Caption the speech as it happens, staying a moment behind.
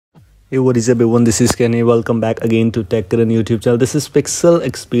Hey, what is up everyone, this is Kenny. Welcome back again to Tech Karan YouTube channel. This is Pixel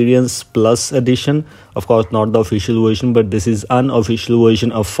Experience Plus edition. Of course not the official version, but this is unofficial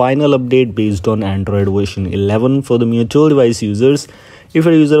version, a final update based on Android version 11 for the miatoll device users. If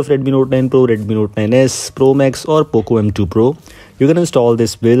you're a user of Redmi Note 9 Pro, Redmi Note 9s, Pro Max or Poco M2 Pro, you can install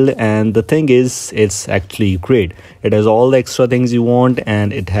this build, and the thing is, it's actually great. It has all the extra things you want,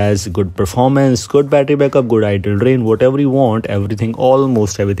 and it has good performance, good battery backup, good idle drain, whatever you want, everything,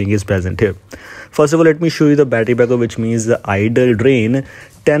 almost everything is present here. First of all, let me show you the battery backup, which means the idle drain.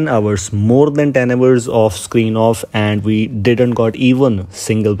 10 hours, more than 10 hours of screen off, and we didn't got even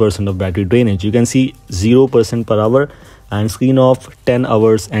single percent of battery drainage. You can see 0% per hour, and screen off 10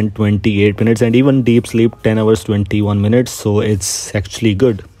 hours and 28 minutes, and even deep sleep 10 hours 21 minutes. So it's actually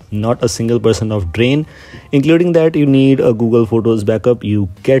good, not a single percent of drain. Including that, you need a Google Photos backup. You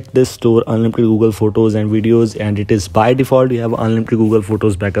get this store unlimited Google Photos and videos, and it is by default you have unlimited Google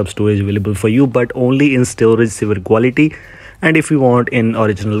Photos backup storage available for you, but only in storage silver quality. And if you want in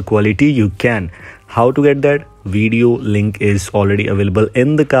original quality, you can. How to get that? Video link is already available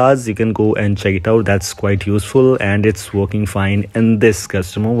in the cards. You can go and check it out. That's quite useful, and it's working fine in this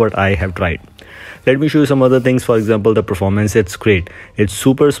customer what I have tried. Let me show you some other things. For example, the performance, it's great. It's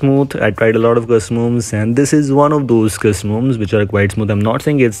super smooth. I tried a lot of customers, and this is one of those customers which are quite smooth. I'm not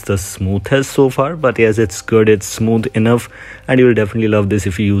saying it's the smoothest so far, but yes, it's good. It's smooth enough, and you will definitely love this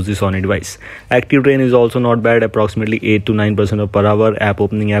if you use this on a device. Active drain is also not bad, approximately 8 to 9% of per hour. App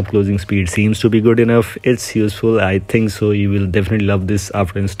opening, app closing speed seems to be good enough. It's useful, I think so. You will definitely love this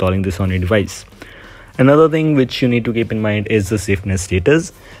after installing this on a device. Another thing which you need to keep in mind is the Safenet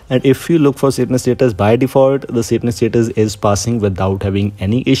status. And if you look for Safenet status, by default the Safenet status is passing without having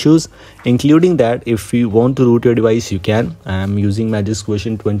any issues. Including that, if you want to root your device, you can. I am using Magisk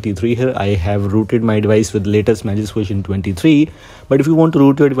version 23 here. I have rooted my device with latest Magisk version 23. But if you want to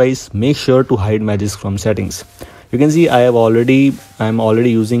root your device, make sure to hide Magisk from settings. You can see I'm already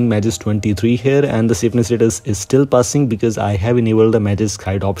using Magisk 23 here, and the Safenet status is still passing because I have enabled the Magisk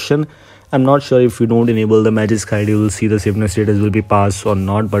hide option. I'm not sure if you don't enable the Magisk hide, you will see the Safenet status will be passed or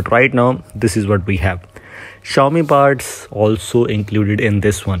not, but right now this is what we have. Xiaomi parts also included in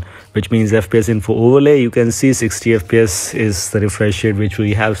this one, which means FPS info overlay. You can see 60 FPS is the refresh rate which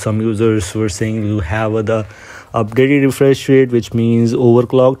we have. Some users were saying you have the updated refresh rate, which means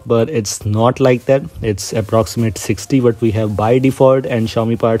overclocked, but it's not like that. It's approximate 60 what we have by default, and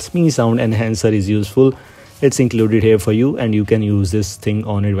Xiaomi parts Mi sound enhancer is useful. It's included here for you, and you can use this thing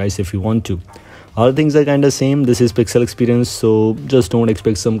on a device if you want to. All things are kind of same. This is Pixel Experience, so just don't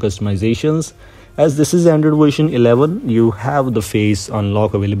expect some customizations. As this is Android version 11, you have the face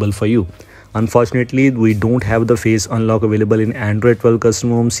unlock available for you. Unfortunately, we don't have the face unlock available in Android 12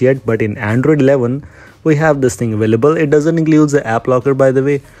 custom homes yet, but in Android 11 we have this thing available. It doesn't include the app locker, by the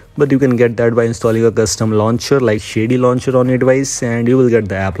way, but you can get that by installing a custom launcher like Shady Launcher on your device, and you will get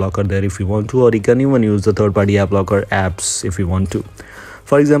the app locker there if you want to, or you can even use the third-party app locker apps if you want to.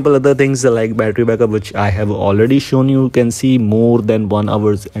 For example, other things like battery backup, which I have already shown you. You can see more than 1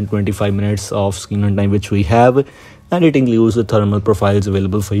 hour and 25 minutes of screen on time which we have, and it includes the thermal profiles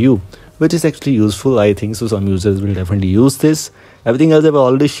available for you, which is actually useful, I think so. Some users will definitely use this. Everything else I've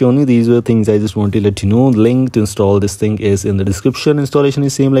already shown you. These were things I just want to let you know. The link to install this thing is in the description. Installation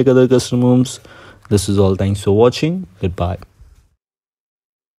is same like other custom homes. This is all. Thanks for watching. Goodbye.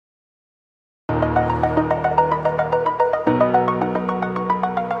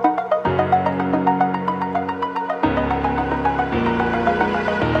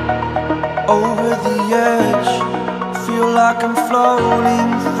 Over the edge, feel like I'm floating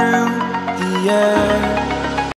through the air.